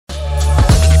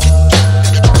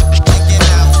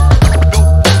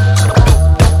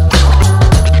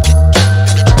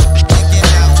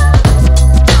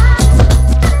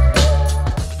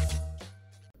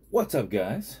What's up,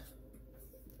 guys?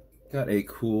 Got a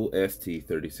cool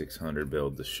ST3600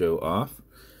 build to show off.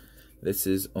 This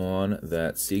is on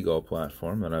that Seagull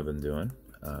platform that I've been doing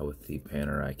with the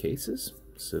Panerai cases.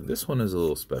 So this one is a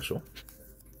little special.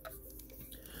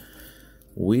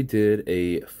 We did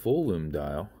a full lume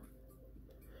dial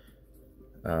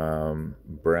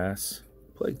brass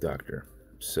plague doctor.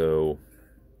 So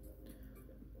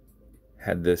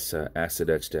had this acid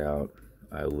etched out.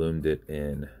 I lumed it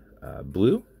in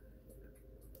blue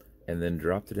and then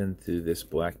dropped it into this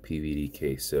black PVD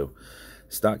case. So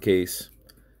stock case,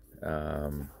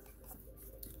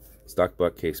 stock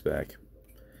buck case back.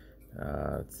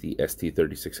 It's the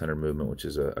ST3600 movement, which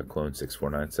is a clone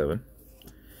 6497.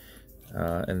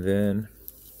 And then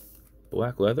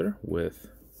black leather with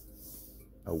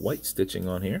a white stitching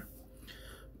on here.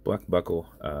 Black buckle,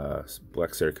 black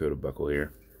cerakoted buckle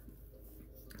here.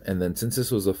 And then since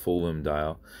this was a full lume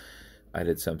dial, I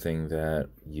did something that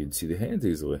you'd see the hands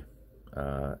easily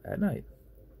at night.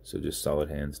 So just solid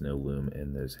hands, no lume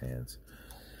in those hands.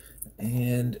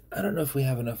 And I don't know if we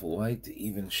have enough light to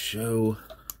even show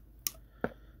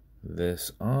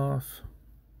this off,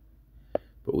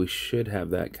 but we should have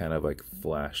that kind of like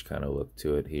flash kind of look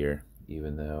to it here,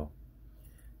 even though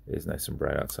it is nice and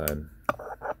bright outside.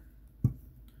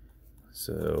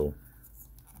 So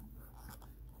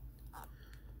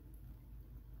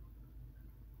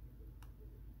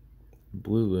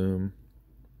blue lume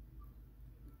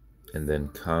and then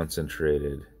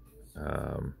concentrated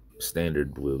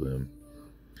standard blue lume.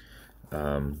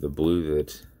 The blue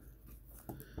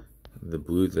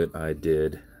that I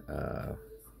did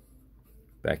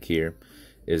back here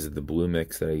is the blue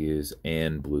mix that I use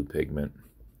and blue pigment.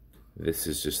 This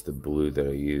is just the blue that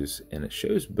I use, and it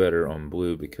shows better on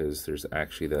blue because there's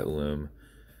actually that lume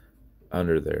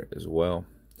under there as well.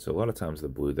 So a lot of times the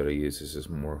blue that I use is just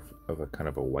more of a kind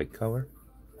of a white color.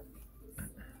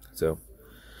 So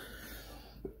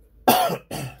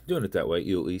doing it that way,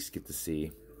 you at least get to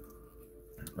see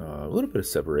a little bit of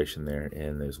separation there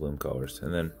in those lume colors.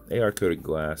 And then AR coated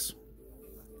glass.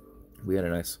 We had a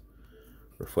nice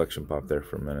reflection pop there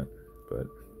for a minute, but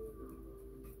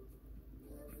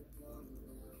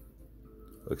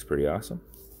looks pretty awesome.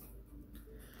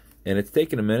 And it's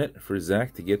taken a minute for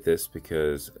Zach to get this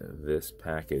because this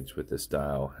package with this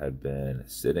dial had been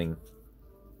sitting,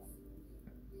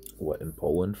 in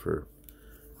Poland for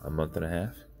a month and a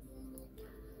half.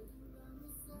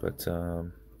 But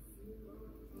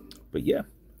yeah,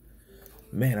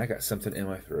 man, I got something in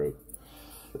my throat.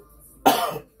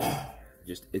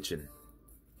 Just itching.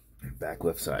 Back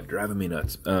left side, driving me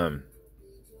nuts.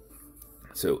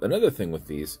 So another thing with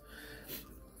these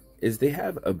is they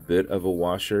have a bit of a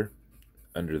washer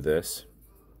under this,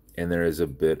 and there is a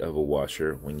bit of a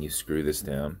washer when you screw this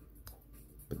down.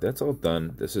 But that's all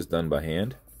done. This is done by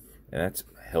hand, and that's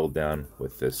held down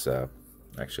with this.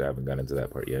 Actually, I haven't got into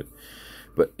that part yet.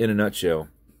 But in a nutshell,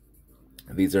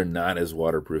 these are not as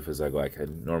waterproof as I like. I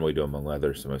normally do them on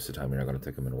leather, so most of the time you're not going to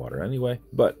take them in water anyway.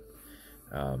 But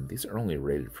these are only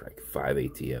rated for like 5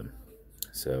 ATM.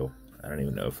 So I don't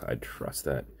even know if I'd trust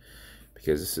that,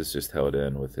 because this is just held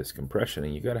in with this compression,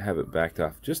 and you got to have it backed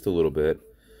off just a little bit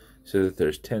so that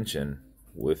there's tension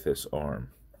with this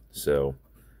arm. So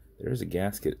there's a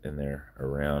gasket in there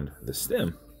around the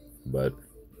stem, but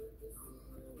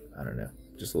I don't know,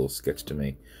 just a little sketch to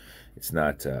me. It's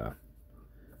not held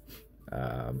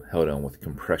on with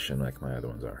compression like my other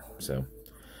ones are. So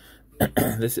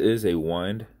this is a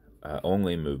wind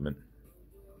only movement.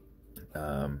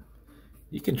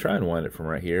 You can try and wind it from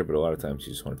right here, but a lot of times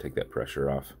you just want to take that pressure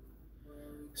off.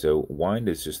 So wind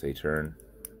is just a turn,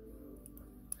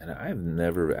 and I've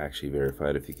never actually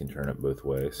verified if you can turn it both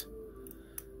ways.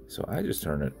 So I just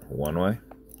turn it one way,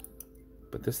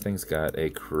 but this thing's got a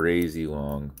crazy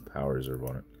long power reserve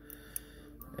on it,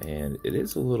 and it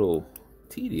is a little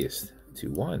tedious to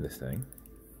wind this thing.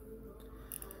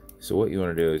 So what you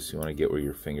want to do is you want to get where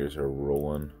your fingers are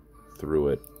rolling through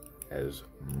it as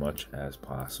much as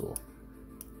possible.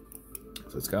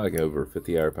 So it's got like over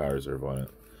 50-hour power reserve on it.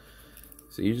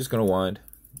 So you're just going to wind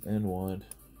and wind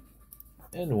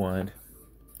and wind.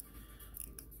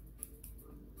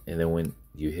 And then when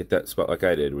you hit that spot like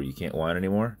I did where you can't wind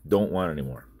anymore, don't wind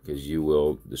anymore, because you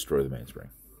will destroy the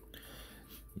mainspring.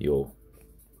 You'll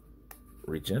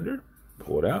reach under,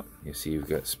 pull it out. You see you've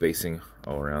got spacing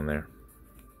all around there.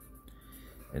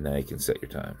 And now you can set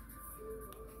your time.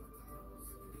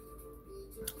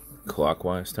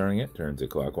 Clockwise turning it, turns it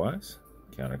clockwise.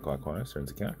 Counterclockwise, turns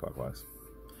it counterclockwise.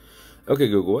 Okay,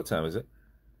 Google, what time is it?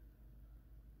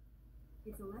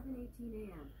 It's 11:18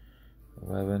 a.m.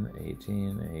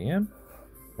 11:18 a.m.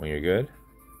 When you're good,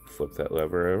 flip that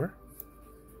lever over.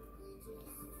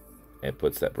 It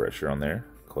puts that pressure on there,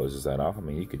 closes that off. I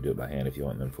mean, you could do it by hand if you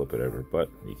want, and then flip it over, but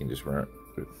you can just run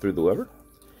it through the lever.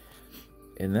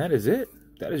 And that is it.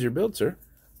 That is your build, sir.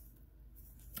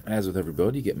 As with every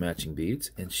build, you get matching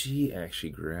beads, and she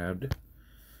actually grabbed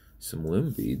some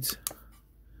lume beads.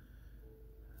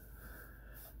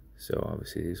 So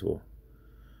obviously these will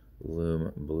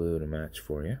lume blue to match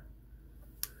for you.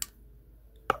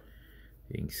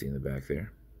 You can see in the back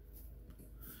there.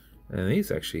 And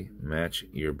these actually match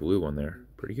your blue one there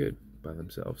pretty good by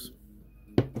themselves.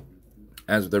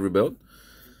 As with every build,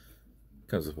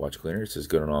 comes with watch cleaner. This is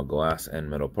good on all glass and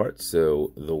metal parts.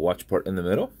 So the watch part in the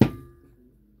middle.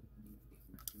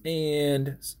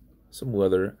 And some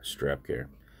leather strap care.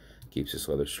 Keeps this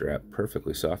leather strap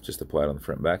perfectly soft. Just apply it on the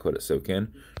front and back, let it soak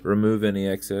in. Remove any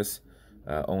excess,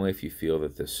 only if you feel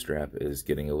that this strap is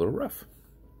getting a little rough.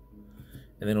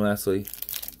 And then lastly,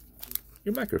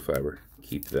 your microfiber.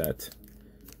 Keep that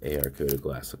AR coated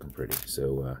glass looking pretty.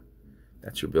 So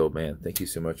that's your build, man. Thank you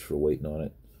so much for waiting on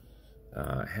it.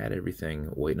 Had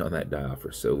everything waiting on that dial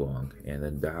for so long, and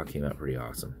then the dial came out pretty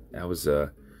awesome. That was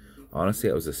honestly,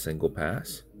 that was a single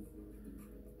pass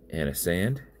and a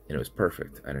sand, and it was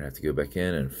perfect. I didn't have to go back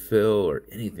in and fill or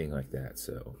anything like that.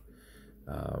 So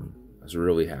I was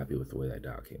really happy with the way that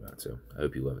dial came out. So I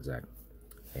hope you love it, Zach.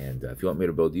 And if you want me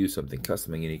to build you something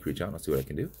custom and unique, reach out and I'll see what I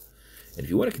can do. And if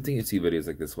you want to continue to see videos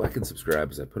like this, like and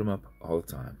subscribe, as I put them up all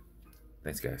the time.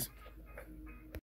 Thanks, guys.